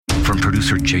from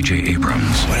producer J.J.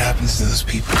 Abrams. What happens to those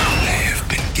people? They have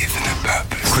been given a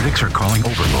purpose. Critics are calling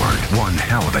Overlord one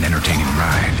hell of an entertaining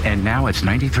ride. And now it's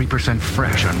 93%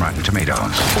 fresh on Rotten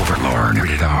Tomatoes. Overlord,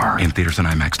 rated R. In theaters and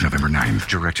IMAX November 9th.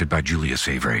 Directed by Julia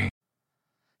Savory.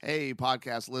 Hey,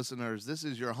 podcast listeners, this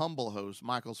is your humble host,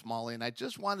 Michael Smalley, and I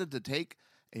just wanted to take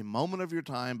a moment of your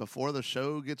time before the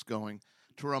show gets going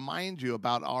to remind you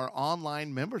about our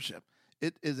online membership.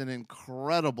 It is an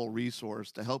incredible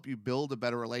resource to help you build a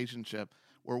better relationship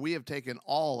where we have taken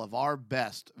all of our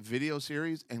best video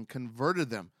series and converted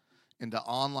them into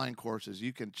online courses.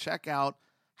 You can check out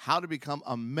how to become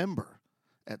a member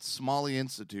at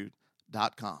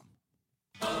SmalleyInstitute.com.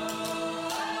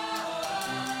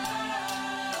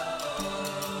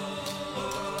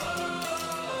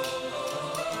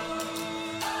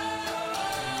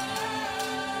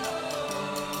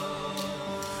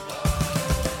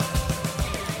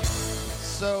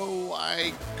 So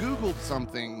I Googled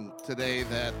something today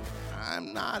that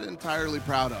I'm not entirely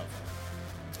proud of.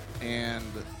 And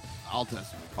I'll tell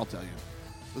you.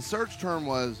 The search term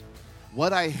was,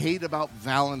 what I hate about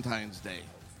Valentine's Day.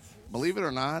 Believe it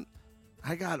or not,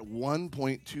 I got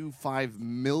 1.25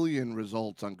 million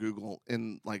results on Google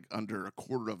in like under a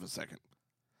quarter of a second.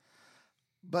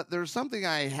 But there's something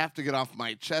I have to get off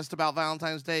my chest about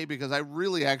Valentine's Day because I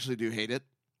really actually do hate it.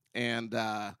 And,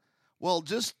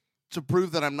 just to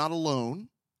prove that I'm not alone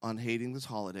on hating this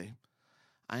holiday,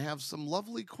 I have some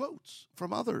lovely quotes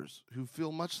from others who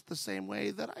feel much the same way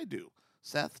that I do.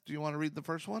 Seth, do you want to read the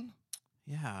first one?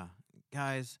 Yeah.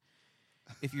 Guys,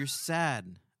 if you're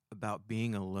sad about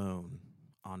being alone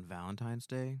on Valentine's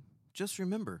Day, just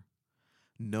remember,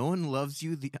 no one loves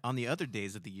you on the other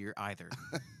days of the year either.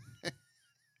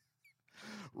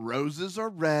 Roses are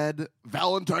red.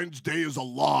 Valentine's Day is a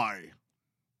lie.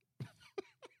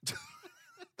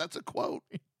 That's a quote.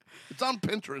 It's on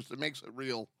Pinterest. It makes it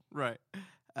real. Right.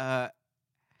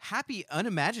 Happy,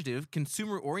 unimaginative,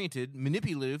 consumer-oriented,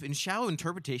 manipulative, and shallow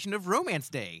interpretation of Romance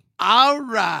Day. All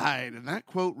right. And that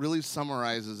quote really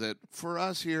summarizes it. For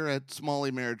us here at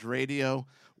Smalley Marriage Radio,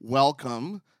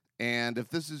 welcome. And if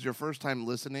this is your first time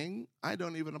listening, I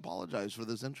don't even apologize for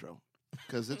this intro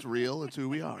because it's real. It's who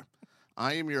we are.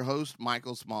 I am your host,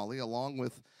 Michael Smalley, along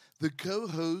with the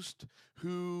co-host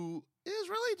who is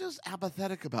really just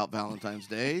apathetic about Valentine's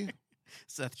Day.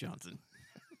 Seth Johnson.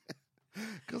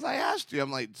 Because I asked you,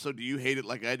 I'm like, so do you hate it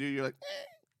like I do? You're like,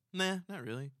 Nah, not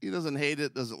really. He doesn't hate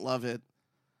it, doesn't love it.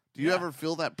 Do you ever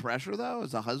feel that pressure, though,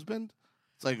 as a husband?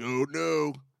 It's like, oh,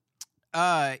 no.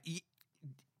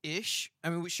 Ish.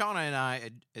 I mean, Shauna and I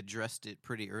addressed it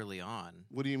pretty early on.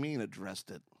 What do you mean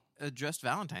addressed it? Addressed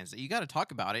Valentine's Day. You got to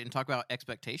talk about it and talk about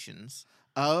expectations.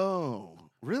 Oh,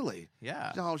 really?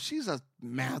 Yeah. No, she's a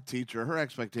math teacher. Her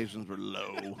expectations were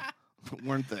low,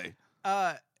 weren't they?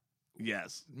 Yes.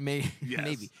 Yes.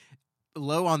 Maybe.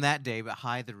 Low on that day, but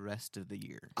high the rest of the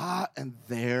year. And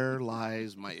there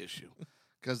lies my issue.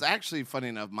 Because actually, funny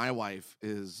enough, my wife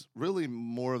is really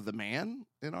more of the man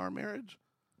in our marriage.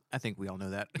 I think we all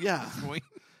know that. Yeah.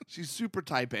 She's super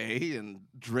type A and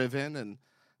driven and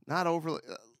not overly...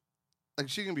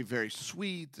 she can be very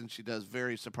sweet, and she does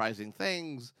very surprising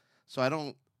things.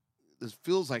 So this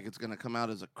feels like it's going to come out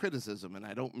as a criticism, and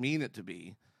I don't mean it to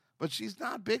be. But she's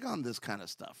not big on this kind of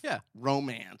stuff. Yeah.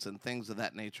 Romance and things of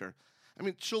that nature. I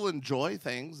mean, she'll enjoy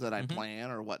things that I plan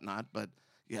or whatnot, but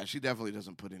yeah, she definitely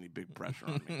doesn't put any big pressure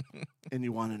on me. And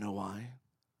you want to know why?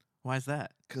 Why is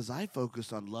that? Because I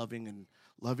focus on loving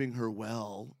her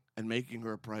well and making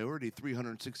her a priority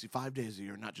 365 days a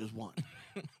year, not just one.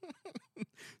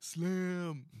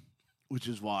 Slam. Which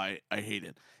is why I hate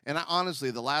it. And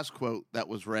honestly, the last quote that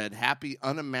was read, happy,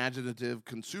 unimaginative,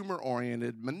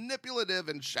 consumer-oriented, manipulative,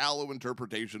 and shallow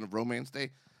interpretation of Romance Day,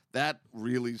 that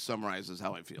really summarizes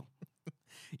how I feel.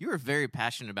 You were very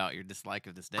passionate about your dislike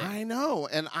of this day. I know.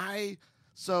 And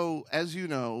so as you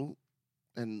know,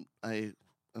 and I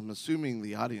am assuming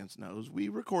the audience knows, we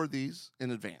record these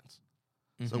in advance.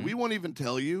 So we won't even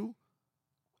tell you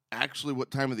actually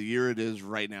what time of the year it is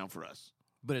right now for us.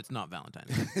 But it's not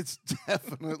Valentine's Day. It's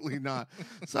definitely not.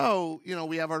 So,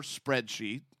 we have our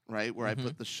spreadsheet, right, where I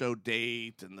put the show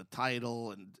date and the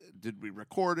title and did we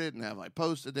record it and have I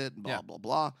posted it and blah, blah,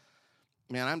 blah.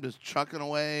 Man, I'm just chucking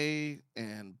away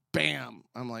and bam.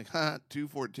 I'm like,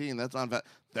 2/14,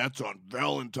 that's on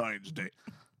Valentine's Day.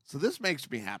 So this makes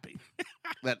me happy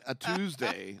that a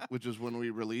Tuesday, which is when we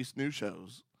release new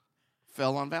shows,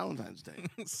 fell on Valentine's Day.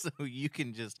 So you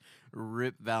can just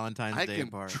rip Valentine's Day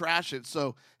apart. I can trash it.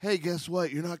 So, hey, guess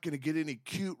what? You're not going to get any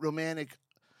cute, romantic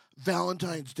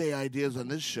Valentine's Day ideas on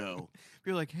this show.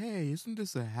 You're like, hey, isn't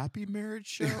this a happy marriage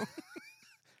show?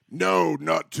 No,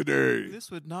 not today.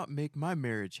 This would not make my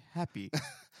marriage happy.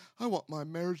 I want my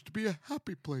marriage to be a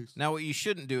happy place. Now, what you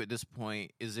shouldn't do at this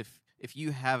point is if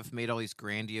you have made all these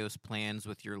grandiose plans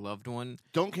with your loved one,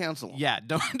 Don't cancel them. yeah,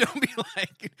 don't be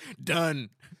like, done.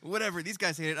 Whatever, these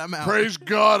guys hate it, I'm out. Praise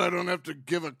God, I don't have to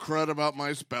give a crud about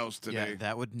my spouse today. Yeah,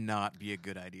 that would not be a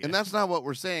good idea. And that's not what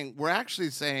we're saying. We're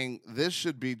actually saying this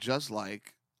should be just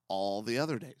like all the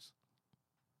other days.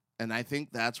 And I think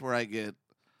that's where I get,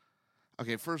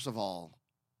 okay, first of all,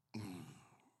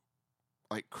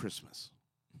 like Christmas,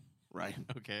 right?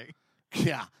 Okay.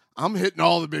 Yeah, I'm hitting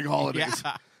all the big holidays.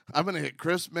 Yeah. I'm going to hit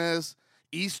Christmas,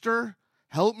 Easter.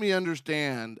 Help me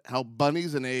understand how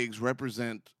bunnies and eggs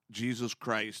represent Jesus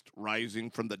Christ rising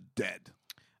from the dead.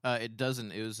 It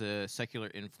doesn't. It was a secular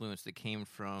influence that came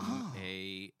from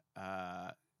a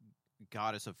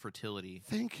goddess of fertility.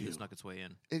 Thank you. That snuck its way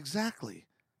in. Exactly.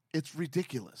 It's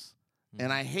ridiculous.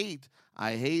 And I hate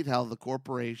how the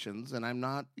corporations, and I'm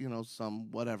not,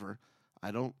 some whatever.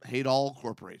 I don't hate all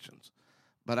corporations.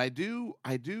 But I do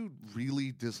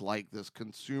really dislike this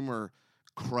consumer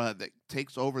crud that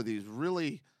takes over these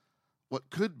really what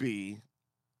could be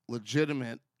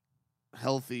legitimate,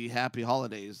 healthy, happy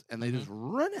holidays, and they just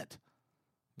ruin it.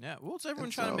 Yeah, well, it's everyone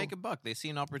And trying to so- make a buck. They see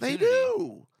an opportunity. They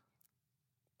do.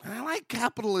 And I like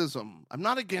capitalism. I'm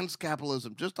not against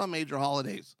capitalism, just on major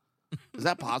holidays. Is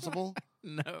that possible?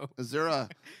 No, Is there a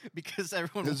because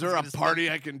everyone is there a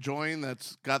party I can join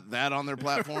that's got that on their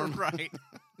platform? right.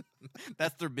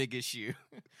 That's their big issue.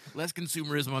 Less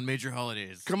consumerism on major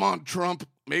holidays. Come on, Trump,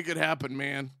 make it happen,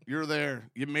 man. You're there.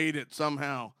 You made it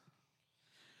somehow.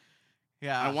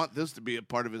 Yeah, I want this to be a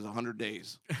part of his 100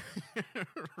 days.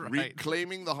 right.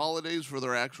 Reclaiming the holidays for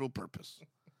their actual purpose.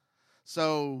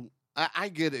 So I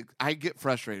get it. I get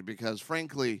frustrated because,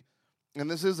 frankly, and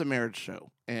this is a marriage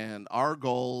show, and our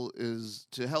goal is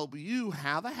to help you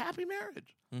have a happy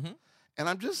marriage. Mhm. And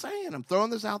I'm just saying, I'm throwing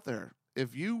this out there.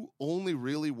 If you only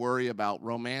really worry about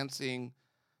romancing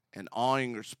and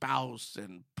awing your spouse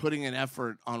and putting an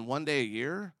effort on one day a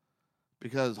year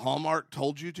because Hallmark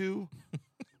told you to,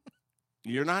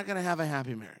 you're not going to have a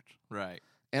happy marriage. Right.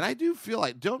 And I do feel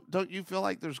like, don't you feel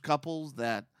like there's couples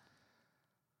that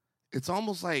it's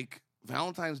almost like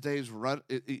Valentine's Day's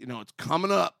it's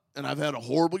coming up, and I've had a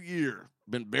horrible year,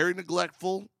 been very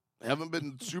neglectful, haven't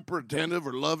been super attentive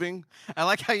or loving. I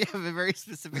like how you have a very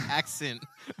specific accent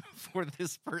for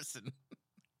this person.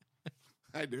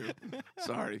 I do.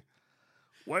 Sorry.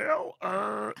 Well,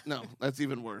 no, that's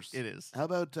even worse. It is. How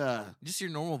about Just your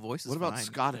normal voice is what about fine.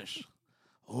 Scottish?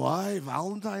 Why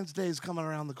Valentine's Day is coming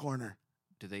around the corner?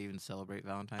 Do they even celebrate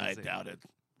Valentine's I Day? doubt it,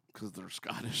 because they're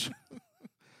Scottish.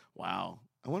 Wow.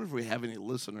 I wonder if we have any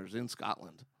listeners in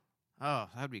Scotland. Oh,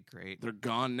 that'd be great. They're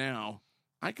gone now.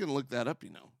 I can look that up,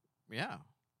 Yeah.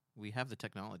 We have the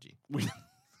technology.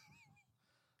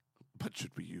 But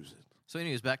should we use it? So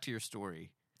anyways, back to your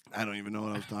story. I don't even know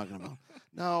what I was talking about.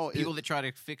 No, People that try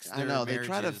to fix I their know they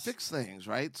try to marriages. fix things,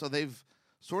 right? So they've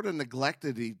sort of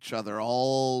neglected each other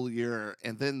all year,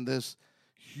 and then this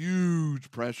huge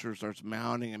pressure starts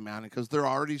mounting and mounting because they're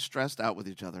already stressed out with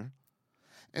each other.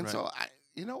 And so,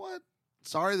 you know what?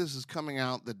 Sorry, this is coming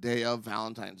out the day of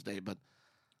Valentine's Day, but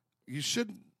you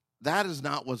should. That is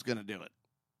not what's going to do it.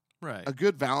 Right. A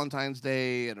good Valentine's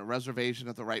Day and a reservation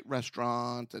at the right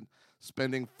restaurant and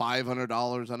spending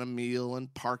 $500 on a meal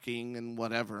and parking and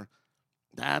whatever.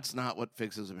 That's not what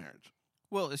fixes a marriage.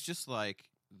 Well, it's just like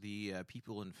the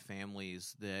people and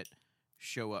families that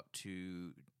show up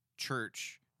to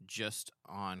church just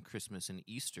on Christmas and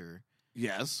Easter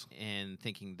Yes. and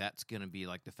thinking that's going to be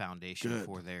like the foundation Good.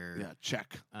 for their Yeah,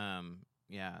 check.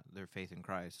 their faith in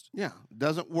Christ. Yeah,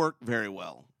 doesn't work very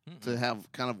well to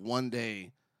have kind of one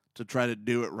day to try to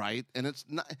do it right. And it's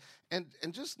not, and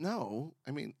just know,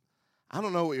 I mean, I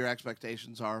don't know what your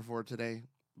expectations are for today,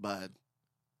 but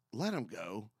let them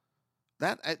go.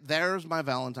 There's my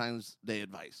Valentine's Day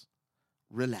advice.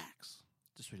 Relax.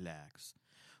 Just relax.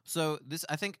 So this,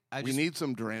 I think, We need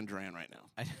some Duran Duran right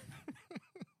now.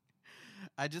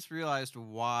 I just realized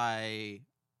why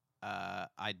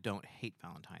I don't hate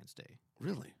Valentine's Day.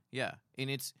 Really? Yeah, and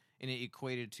it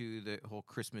equated to the whole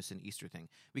Christmas and Easter thing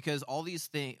because all these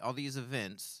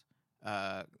events,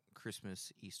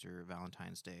 Christmas, Easter,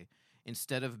 Valentine's Day,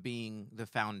 instead of being the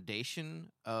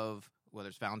foundation of whether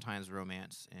it's Valentine's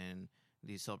romance and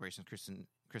these celebrations,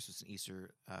 Christmas and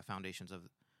Easter foundations of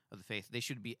the faith, they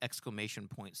should be exclamation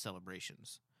point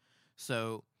celebrations.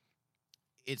 So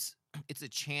it's a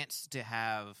chance to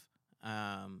have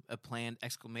a planned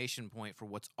exclamation point for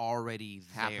what's already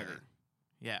there. Happening.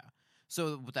 Yeah.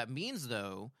 So what that means,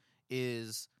 though,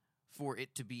 is for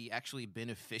it to be actually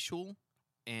beneficial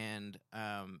and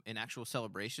an actual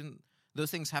celebration,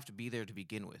 those things have to be there to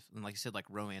begin with. And like you said, like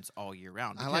romance all year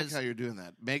round. I like how you're doing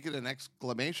that. Make it an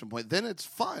exclamation point. Then it's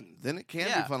fun. Then it can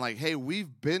be fun. Like, hey,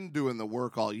 we've been doing the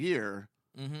work all year.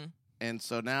 Mm-hmm. And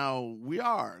so now we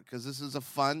are, because this is a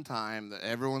fun time that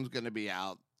everyone's going to be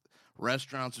out.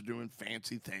 Restaurants are doing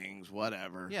fancy things,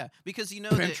 whatever. Yeah, because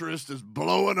Pinterest is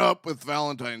blowing up with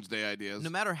Valentine's Day ideas. No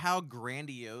matter how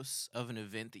grandiose of an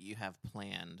event that you have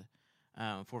planned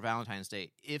for Valentine's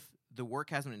Day, if the work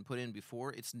hasn't been put in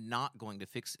before, it's not going to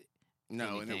fix it.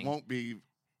 No, and it won't be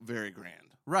very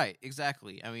grand. Right,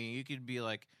 exactly. I mean, you could be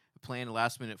like plan a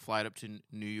last-minute flight up to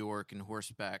New York and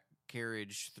horseback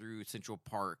carriage through Central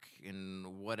Park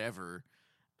and whatever.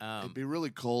 It'd be really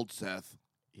cold, Seth.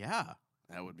 Yeah.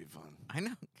 That would be fun. I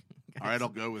know. All right, I'll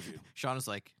go with you. Shauna's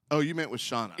like... Oh, you meant with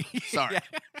Shauna. Sorry.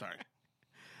 Sorry.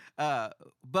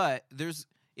 But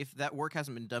if that work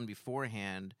hasn't been done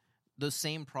beforehand, those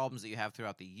same problems that you have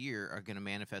throughout the year are going to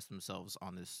manifest themselves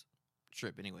on this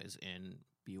trip anyways and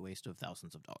be a waste of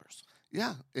thousands of dollars.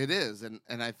 Yeah, it is. And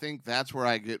I think that's where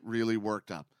I get really worked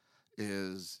up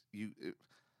is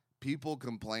people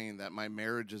complain that my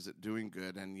marriage isn't doing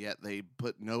good, and yet they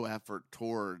put no effort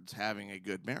towards having a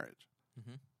good marriage,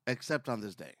 except on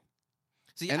this day.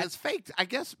 See, and it's faked. I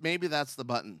guess maybe that's the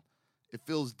button. It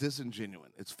feels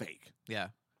disingenuous. It's fake. Yeah.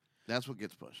 That's what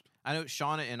gets pushed. I know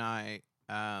Shauna and I,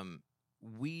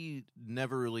 we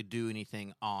never really do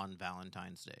anything on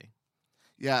Valentine's Day.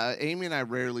 Yeah, Amy and I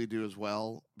rarely do as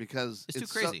well because it's too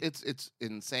crazy. It's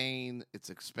insane. It's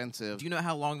expensive. Do you know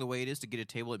how long the wait is to get a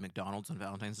table at McDonald's on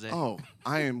Valentine's Day? Oh,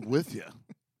 I am with you.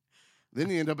 Then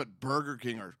you end up at Burger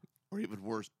King or even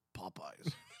worse,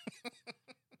 Popeyes.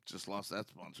 Just lost that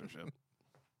sponsorship.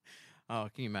 Oh,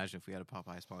 can you imagine if we had a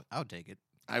Popeyes sponsor? I would take it.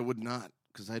 I would not,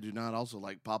 because I do not also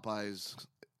like Popeyes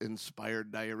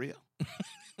inspired diarrhea.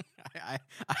 I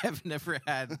have never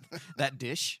had that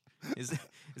dish. Is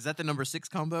that the number 6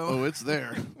 combo? Oh, it's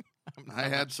there. I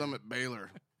had some at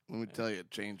Baylor. Let me tell you,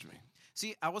 it changed me.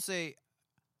 See, I will say,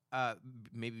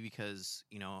 maybe because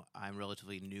I'm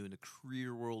relatively new in the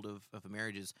career world of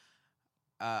marriages,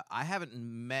 I haven't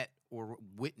met or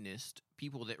witnessed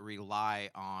people that rely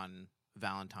on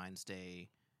Valentine's Day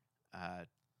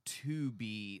to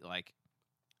be like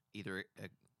either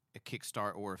a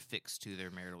kickstart or a fix to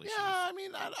their marital issues. Yeah, I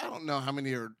mean, I don't know how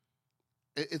many are.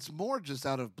 It's more just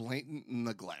out of blatant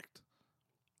neglect.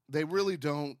 They really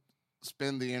don't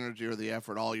spend the energy or the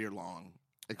effort all year long,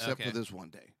 except for this one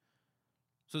day.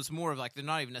 So it's more of like they're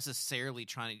not even necessarily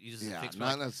trying to use it as a fix.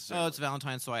 Not necessarily. Oh, it's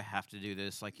Valentine's, so I have to do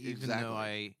this. Like, even though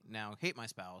I now hate my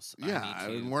spouse, I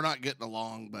mean, we're not getting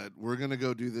along, but we're going to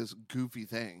go do this goofy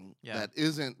thing that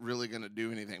isn't really going to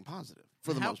do anything positive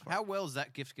for the most part. How well is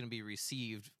that gift going to be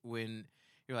received when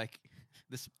you're like,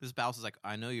 this spouse is like,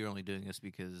 I know you're only doing this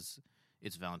because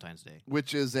it's Valentine's Day.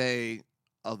 Which is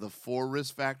of the 4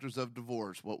 risk factors of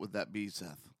divorce, what would that be,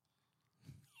 Seth?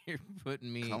 You're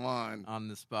putting me on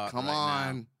the spot. Come right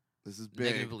on. Now. This is big.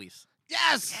 Negative beliefs.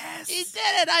 Yes! He did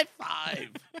it! High five!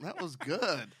 That was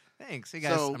good. Thanks. Hey,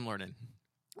 guys, I'm learning.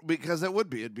 Because it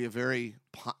would be. It'd be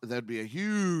that'd be a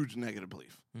huge negative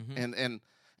belief. Mm-hmm.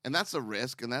 And that's a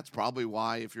risk, and that's probably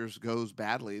why if yours goes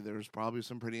badly, there's probably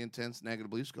some pretty intense negative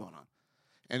beliefs going on.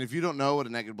 And if you don't know what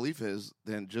a negative belief is,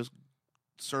 then just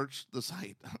search the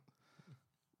site.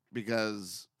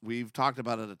 Because we've talked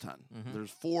about it a ton. Mm-hmm. There's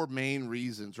 4 main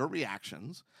reasons or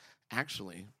reactions.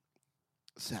 Actually,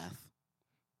 Seth.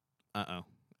 Uh-oh.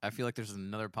 I feel like there's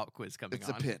another pop quiz coming on. It's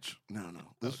a pitch. No.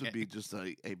 This would be just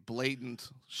a blatant,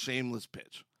 shameless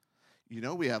pitch.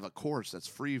 We have a course that's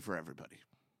free for everybody.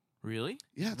 Really?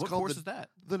 Yeah. It's what called course is that?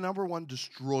 The #1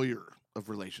 destroyer of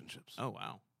relationships. Oh,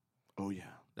 wow. Oh, yeah.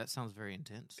 That sounds very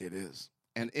intense. It is.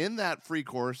 And in that free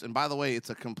course, and by the way, it's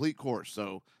a complete course,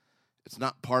 so it's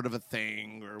not part of a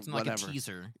thing or whatever. It's like a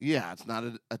teaser. Yeah, it's not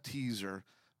a teaser.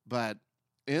 But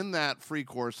in that free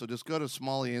course, so just go to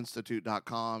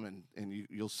smalleyinstitute.com and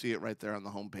you'll see it right there on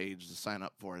the homepage to sign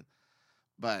up for it.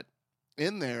 But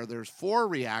in there's 4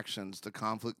 reactions to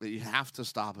conflict that you have to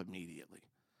stop immediately.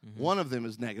 Mm-hmm. One of them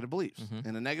is negative beliefs. Mm-hmm.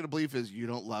 And a negative belief is you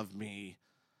don't love me.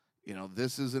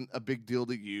 This isn't a big deal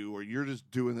to you, or you're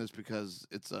just doing this because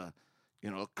it's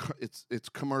it's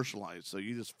commercialized, so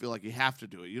you just feel like you have to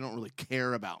do it. You don't really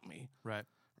care about me. Right.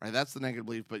 That's the negative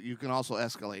belief, but you can also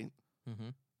escalate. Mm-hmm.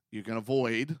 You can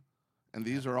avoid, and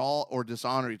these are all, or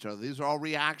dishonor each other. These are all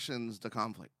reactions to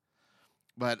conflict.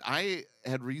 But I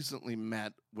had recently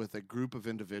met with a group of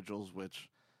individuals, which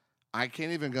I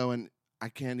can't even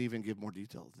give more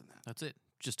details than that. That's it.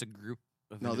 Just a group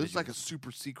of individuals. This is like a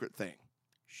super secret thing.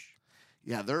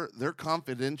 Yeah, their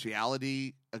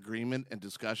confidentiality agreement and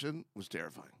discussion was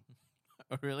terrifying.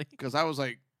 Oh, really? Because I was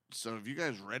like, so have you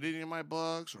guys read any of my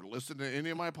books or listened to any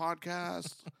of my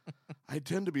podcasts? I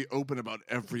tend to be open about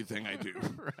everything I do.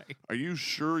 Right. Are you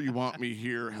sure you want me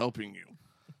here helping you?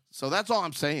 So that's all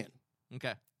I'm saying.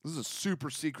 Okay. This is a super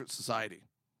secret society.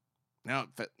 Now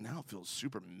it feels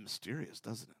super mysterious,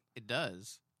 doesn't it? It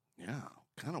does. Yeah,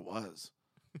 kind of was.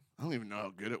 I don't even know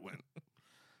how good it went.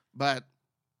 But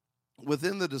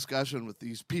within the discussion with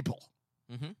these people,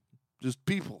 Mm-hmm. just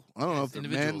people, I don't know Yes, if they're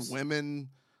men, individuals. women,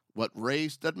 what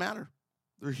race, doesn't matter.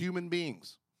 They're human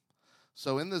beings.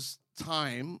 So in this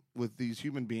time with these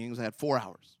human beings, I had 4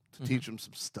 hours to teach them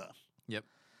some stuff. Yep.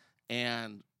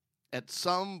 And at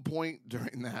some point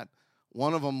during that,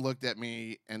 one of them looked at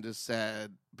me and just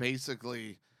said,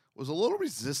 basically, was a little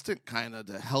resistant kind of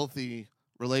to healthy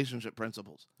relationship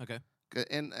principles. Okay.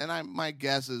 And my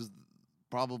guess is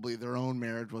probably their own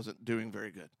marriage wasn't doing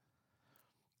very good.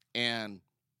 And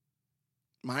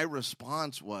my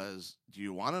response was, do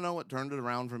you want to know what turned it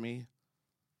around for me?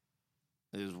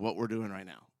 Is what we're doing right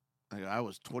now. I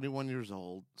was 21 years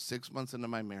old, 6 months into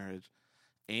my marriage.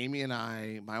 Amy and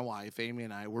I, my wife, Amy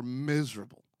and I, were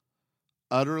miserable.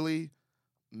 Utterly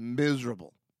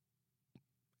miserable.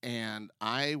 And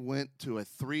I went to a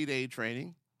 3-day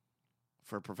training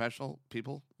for professional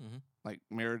people, like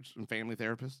marriage and family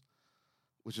therapists,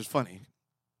 which is funny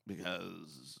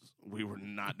because we were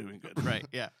not doing good. Right.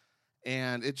 Yeah.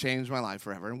 And it changed my life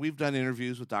forever. And we've done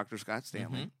interviews with Dr. Scott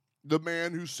Stanley, the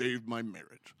man who saved my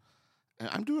marriage. And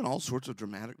I'm doing all sorts of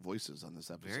dramatic voices on this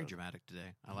episode. Very dramatic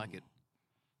today. I like it.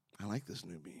 I like this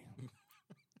new me.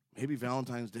 Maybe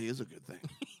Valentine's Day is a good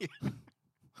thing.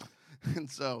 And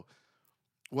so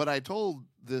what I told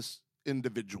this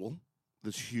individual,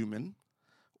 this human,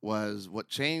 was what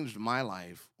changed my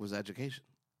life was education.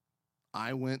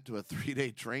 I went to a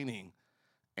 3-day training,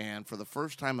 and for the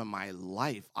first time in my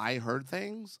life, I heard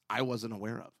things I wasn't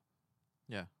aware of.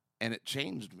 Yeah. And it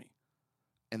changed me.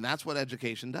 And that's what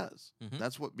education does. Mhm.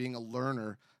 That's what being a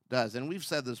learner does. And we've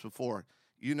said this before.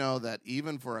 You know that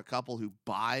even for a couple who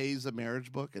buys a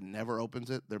marriage book and never opens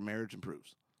it, their marriage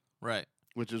improves. Right.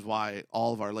 Which is why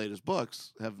all of our latest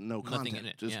books have no Nothing content, in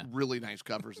it, just yeah. really nice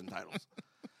covers and titles.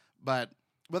 But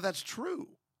that's true.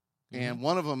 Mm-hmm. And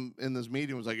one of them in this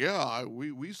meeting was like, "Yeah,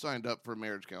 we signed up for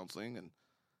marriage counseling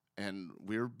and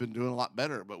we've been doing a lot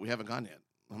better, but we haven't gone yet."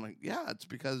 I'm like, "Yeah, it's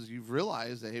because you've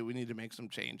realized that hey, we need to make some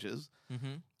changes."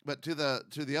 Mm-hmm. But to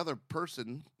the other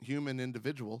person, human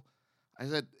individual, I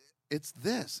said, "It's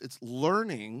this. It's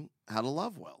learning how to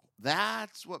love well.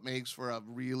 That's what makes for a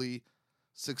really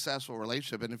successful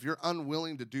relationship. And if you're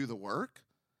unwilling to do the work,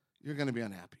 you're going to be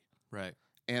unhappy." Right.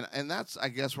 And that's, I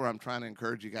guess, where I'm trying to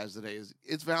encourage you guys today is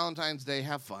it's Valentine's Day.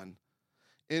 Have fun.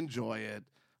 Enjoy it.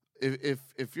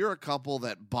 If you're a couple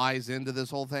that buys into this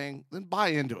whole thing, then buy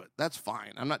into it. That's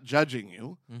fine. I'm not judging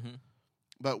you. Mm-hmm.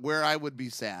 But where I would be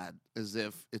sad is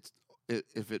if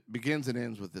it begins and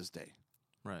ends with this day.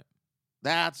 Right.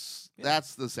 That's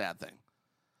the sad thing.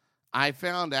 I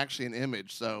found actually an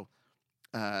image. So,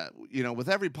 with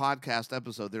every podcast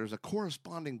episode, there's a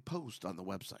corresponding post on the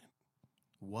website.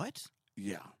 What?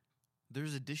 Yeah.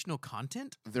 There's additional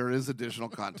content? There is additional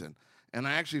content. And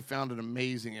I actually found an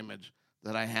amazing image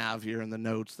that I have here in the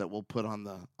notes that we'll put on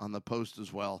the post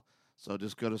as well. So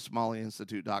just go to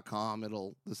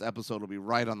smalleyinstitute.com. This episode will be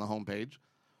right on the homepage.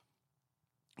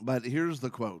 But here's the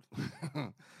quote.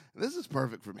 This is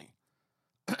perfect for me.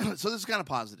 So this is kind of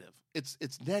positive.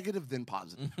 It's negative then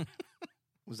positive.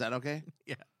 Was that okay?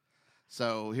 Yeah.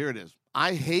 So here it is.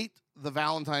 I hate the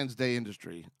Valentine's Day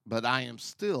industry, but I am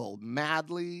still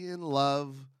madly in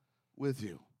love with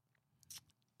you.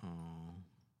 Oh.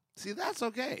 See, that's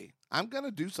okay. I'm going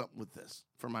to do something with this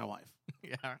for my wife.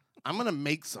 Yeah. I'm going to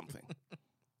make something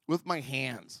with my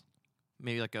hands.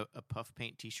 Maybe like a puff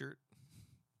paint T-shirt.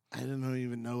 I didn't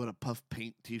even know what a puff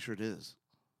paint T-shirt is.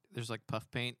 There's like puff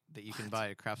paint that you can buy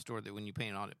at a craft store that when you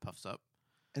paint it on, it puffs up.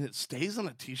 And it stays on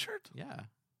a T-shirt? Yeah.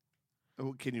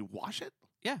 Oh, can you wash it?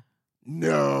 Yeah.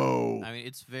 No. I mean,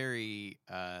 it's very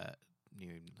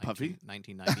Puffy?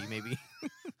 1990 maybe.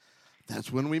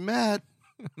 That's when we met.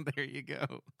 There you go.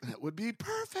 That would be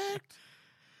perfect.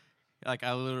 Like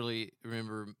I literally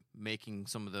remember making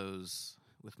some of those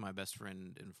with my best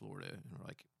friend in Florida, and we're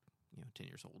like, 10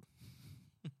 years old.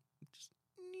 Just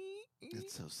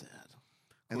It's so sad.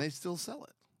 And they still sell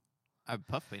it. I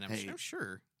puff paint. I'm Hey.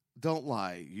 sure. Don't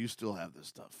lie. You still have this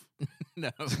stuff.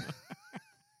 No,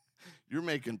 You're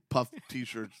making puff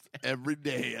T-shirts every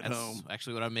day at that's home.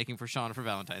 actually what I'm making for Sean for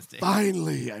Valentine's Day.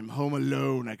 Finally, I'm home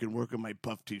alone. I can work on my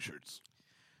puff T-shirts.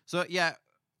 So yeah,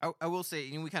 I will say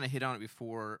we kind of hit on it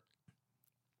before.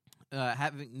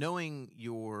 knowing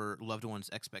your loved one's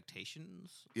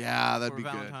expectations. Yeah, that'd For be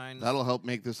Valentine's. good. That'll help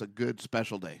make this a good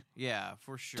special day. Yeah,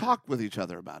 for sure. Talk with each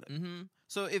other about it. Mm-hmm.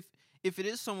 So if it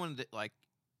is someone that like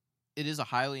it is a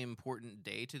highly important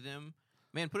day to them,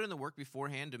 man, put in the work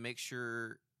beforehand to make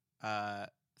sure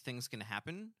things can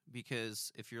happen.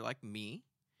 Because if you're like me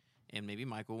and maybe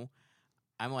Michael,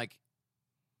 I'm like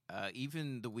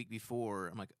even the week before,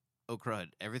 I'm like, oh crud,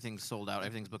 everything's sold out,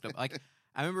 everything's booked up. Like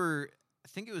I remember, I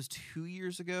think it was 2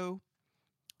 years ago.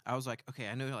 I was like, okay,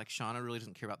 I know like Shauna really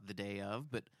doesn't care about the day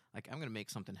of, but like I'm gonna make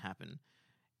something happen.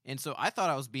 And so I thought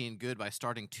I was being good by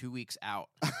starting 2 weeks out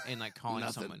and like calling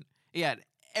Nothing. someone. Yeah,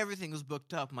 everything was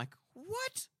booked up. I'm like,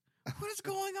 what? What is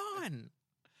going on?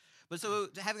 But so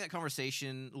having that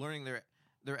conversation, learning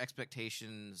their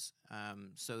expectations,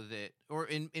 so that,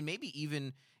 and maybe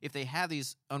even if they have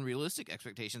these unrealistic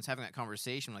expectations, having that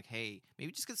conversation, like, hey,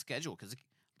 maybe just get scheduled because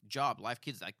job, life,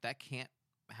 kids, like that can't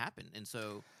happen. And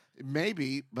so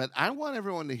Maybe, but I want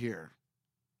everyone to hear.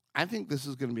 I think this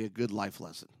is going to be a good life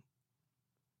lesson.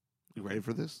 You ready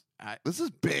for this? This is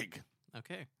big.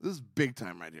 Okay. This is big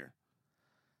time right here.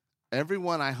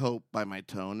 Everyone, I hope, by my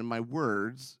tone and my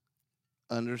words,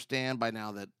 understand by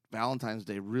now that Valentine's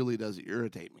Day really does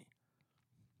irritate me.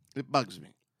 It bugs me.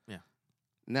 Yeah.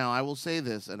 Now, I will say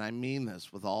this, and I mean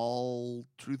this with all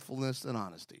truthfulness and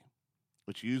honesty,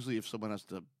 which usually if someone has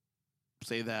to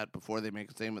say that before they make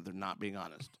a statement, they're not being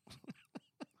honest.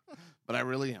 But I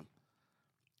really am.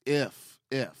 If,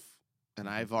 and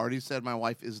I've already said my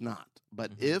wife is not,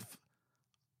 but if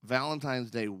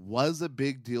Valentine's Day was a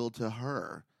big deal to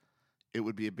her, it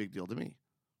would be a big deal to me.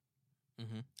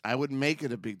 I would make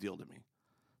it a big deal to me.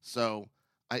 So,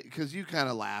 because you kind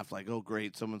of laughed like, oh,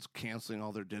 great, someone's canceling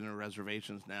all their dinner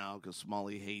reservations now because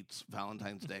Smalley hates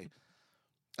Valentine's Day.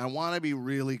 I want to be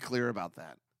really clear about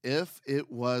that. If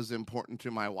it was important to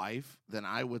my wife, then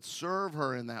I would serve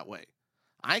her in that way.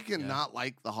 I can not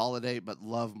like the holiday, but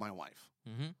love my wife.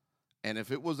 And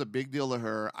if it was a big deal to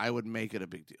her, I would make it a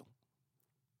big deal.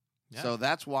 Yeah. So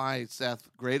that's why, Seth,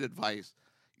 great advice.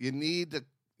 You need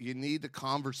to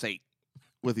conversate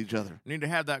with each other. Need to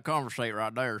have that conversate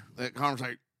right there. That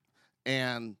conversate.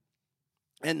 And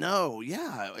no,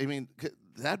 yeah, I mean,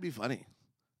 that'd be funny.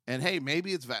 And hey,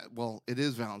 maybe it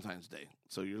is Valentine's Day.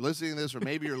 So you're listening to this, or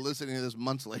maybe you're listening to this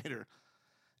months later.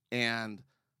 And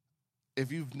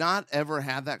if you've not ever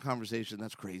had that conversation,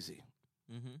 that's crazy.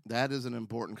 That is an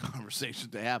important conversation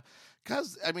to have.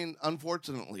 Because, I mean,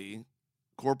 unfortunately,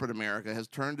 corporate America has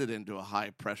turned it into a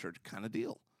high-pressure kind of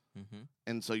deal.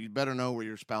 And so you'd better know where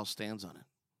your spouse stands on it.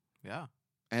 Yeah.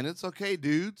 And it's okay,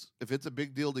 dudes. If it's a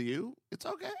big deal to you, it's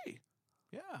okay.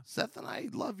 Yeah. Seth and I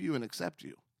love you and accept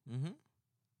you.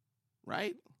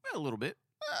 Right? A little bit.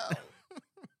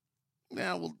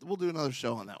 Yeah, we'll do another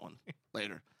show on that one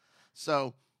later.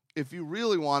 So if you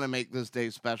really want to make this day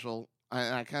special,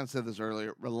 I kind of said this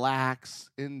earlier, relax,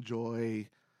 enjoy,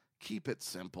 keep it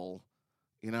simple.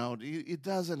 You know, it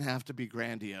doesn't have to be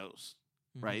grandiose,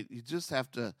 right? You just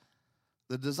have to,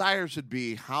 the desire should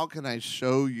be, how can I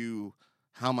show you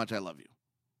how much I love you?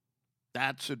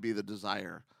 That should be the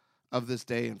desire of this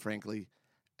day and, frankly,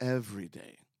 every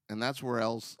day. And that's where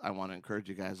else I want to encourage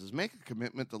you guys is make a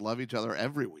commitment to love each other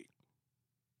every week.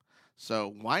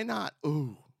 So why not?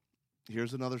 Ooh,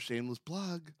 here's another shameless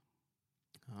plug.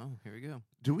 Oh, here we go.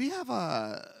 Do we have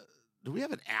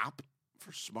an app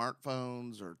for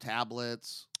smartphones or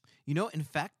tablets? You know, in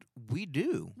fact, we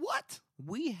do. What?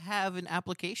 We have an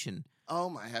application Oh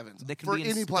my heavens! that can for be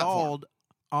any platform. installed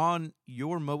on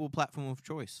your mobile platform of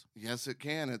choice. Yes, it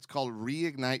can. It's called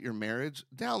Reignite Your Marriage.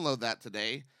 Download that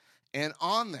today. And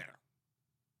on there,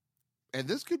 and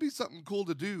this could be something cool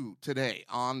to do today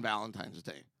on Valentine's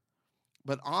Day,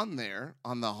 but on there,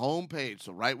 on the home page,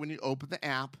 so right when you open the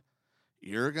app,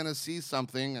 you're going to see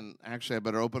something, and actually I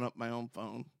better open up my own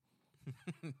phone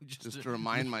just to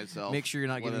remind myself. Make sure you're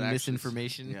not what getting it actually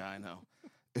misinformation. Yeah, I know.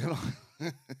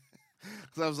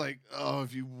 Because I was like, oh,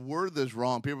 if you word this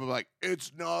wrong, people are like,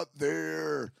 it's not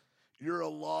there. You're a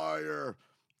liar.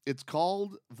 It's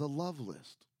called the Love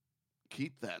List.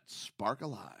 Keep that spark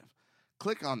alive.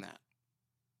 Click on that.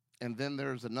 And then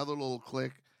there's another little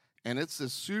click, and it's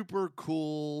this super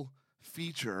cool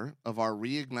feature of our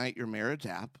Reignite Your Marriage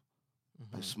app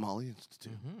by Smalley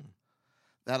Institute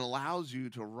that allows you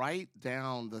to write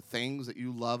down the things that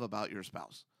you love about your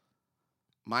spouse.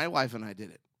 My wife and I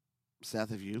did it.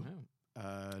 Seth, have you?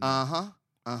 No.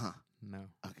 No.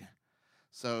 Okay.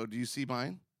 So do you see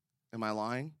mine? Am I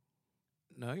lying?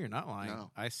 No, you're not lying. No.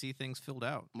 I see things filled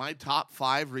out. My top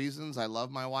 5 reasons I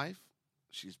love my wife: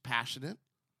 she's passionate,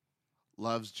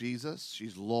 loves Jesus,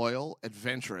 she's loyal,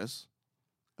 adventurous,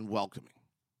 and welcoming.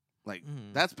 Like,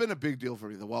 that's been a big deal for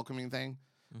me, the welcoming thing.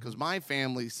 Because my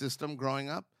family system growing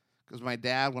up, because my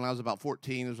dad, when I was about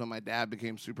 14, is when my dad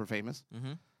became super famous.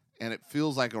 And it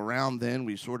feels like around then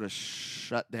we sort of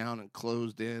shut down and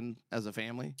closed in as a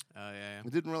family. Oh, yeah.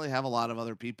 We didn't really have a lot of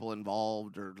other people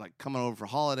involved or like coming over for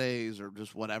holidays or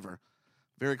just whatever.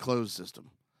 Very closed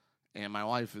system. And my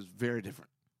wife is very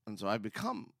different. And so I've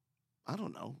become, I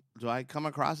don't know, do I come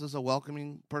across as a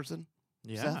welcoming person?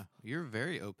 Yeah. Seth? You're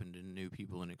very open to new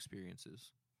people and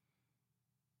experiences.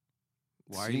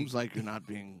 Seems like you're not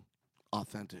being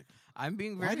authentic. I'm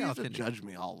being Why very do you have to authentic. judge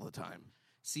me all the time?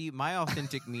 See, my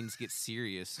authentic means get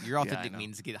serious. Your authentic know.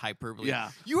 means get hyperbole.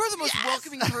 Yeah. You are the most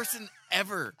welcoming person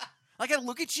ever. Like, I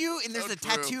look at you, and there's So a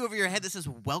true. tattoo over your head that says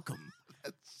welcome.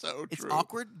 That's so It's true.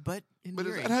 awkward, but But is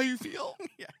endearing. that how you feel?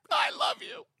 Yeah. I love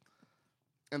you.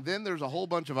 And then there's a whole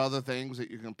bunch of other things that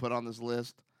you can put on this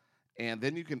list. And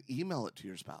then you can email it to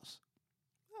your spouse.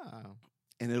 Oh.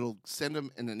 And it'll send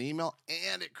them in an email,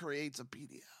 and it creates a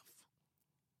PDF.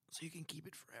 So you can keep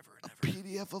it forever and A ever.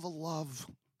 PDF of a love.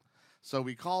 So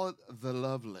we call it the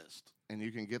love list. And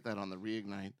you can get that on the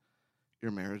Reignite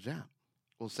Your Marriage app.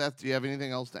 Well, Seth, do you have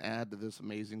anything else to add to this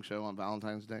amazing show on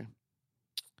Valentine's Day?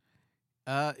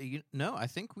 No, I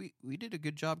think we did a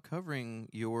good job covering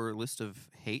your list of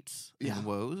hates Yeah. and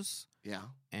woes. Yeah.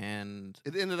 And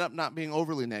It ended up not being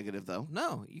overly negative, though.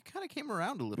 no, you kind of came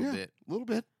around a little Yeah, bit. A little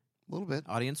bit. A little bit.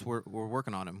 Audience, we're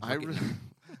working on him. I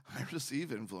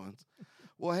receive influence.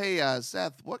 Well, hey,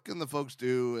 Seth, what can the folks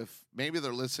do if maybe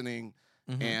they're listening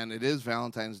and it is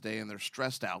Valentine's Day and they're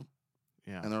stressed out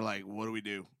yeah. and they're like, what do we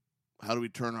do? How do we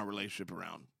turn our relationship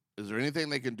around? Is there anything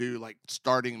they can do, like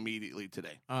starting immediately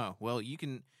today? Oh, well, you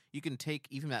can take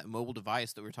even that mobile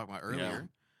device that we were talking about earlier,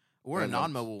 or That a helps.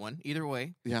 non-mobile one, either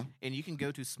way, Yeah. and you can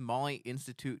go to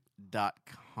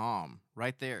smalleyinstitute.com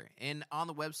right there. And on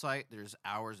the website, there's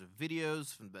hours of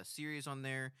videos from the best series on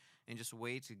there, and just a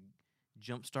way to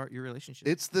jumpstart your relationship.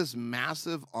 It's this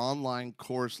massive online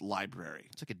course library.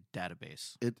 It's like a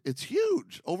database. It's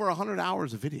huge. Over 100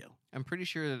 hours of video. I'm pretty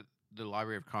sure that the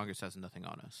Library of Congress has nothing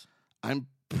on us. I'm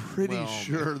pretty Well,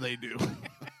 sure they do.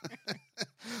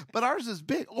 But ours is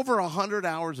big. Over 100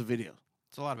 hours of video.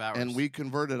 It's a lot of hours. And we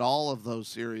converted all of those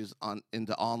series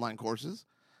into online courses.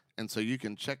 And so you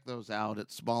can check those out at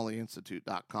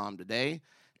smalleyinstitute.com today.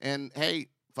 And hey,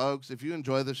 folks, if you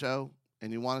enjoy the show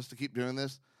and you want us to keep doing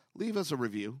this, leave us a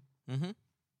review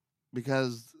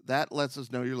because that lets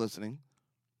us know you're listening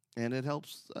and it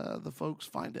helps the folks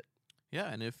find it. Yeah,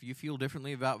 and if you feel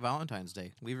differently about Valentine's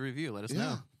Day, leave a review. Let us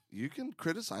know. You can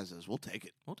criticize us. We'll take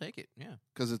it We'll take it. Yeah.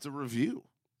 because it's a review,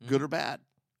 good or bad.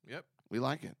 Yep. We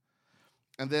like it.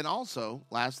 And then also,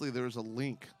 lastly, there's a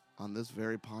link on this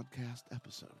very podcast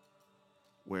episode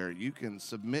where you can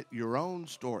submit your own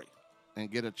story and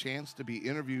get a chance to be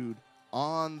interviewed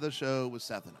on the show with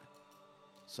Seth and I.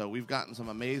 So we've gotten some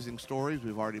amazing stories.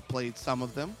 We've already played some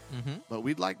of them, but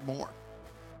we'd like more.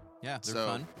 Yeah, they're So-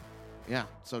 fun. Yeah,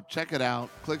 so check it out.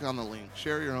 Click on the link.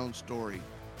 Share your own story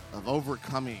of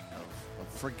overcoming, of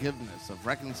forgiveness, of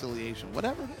reconciliation,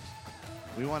 whatever it is.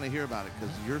 We want to hear about it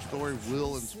because your story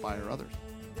will inspire others.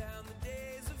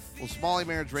 Well, Smalley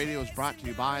Marriage Radio is brought to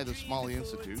you by the Smalley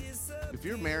Institute. If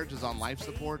your marriage is on life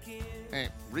support, hey,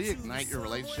 reignite your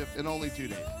relationship in only 2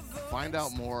 days. Find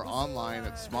out more online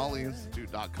at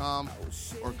smalleyinstitute.com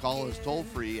or call us toll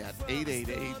free at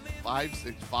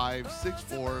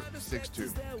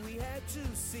 888-565-6462.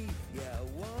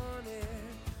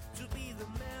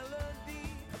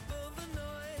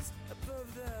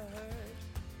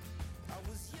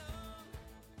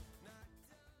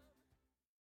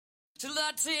 Till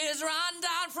the tears run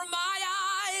down from my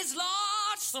eyes,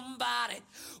 Lord, somebody,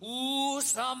 ooh,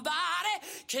 somebody,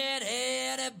 can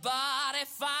anybody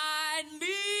find me?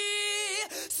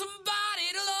 Somebody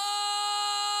to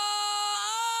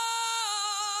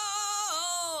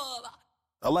love.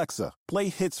 Alexa, play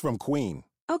hits from Queen.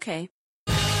 Okay.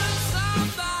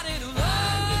 Somebody to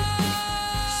love.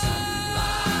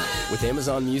 Somebody. With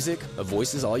Amazon Music, a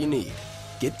voice is all you need.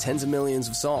 Get tens of millions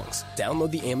of songs.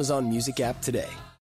 Download the Amazon Music app today.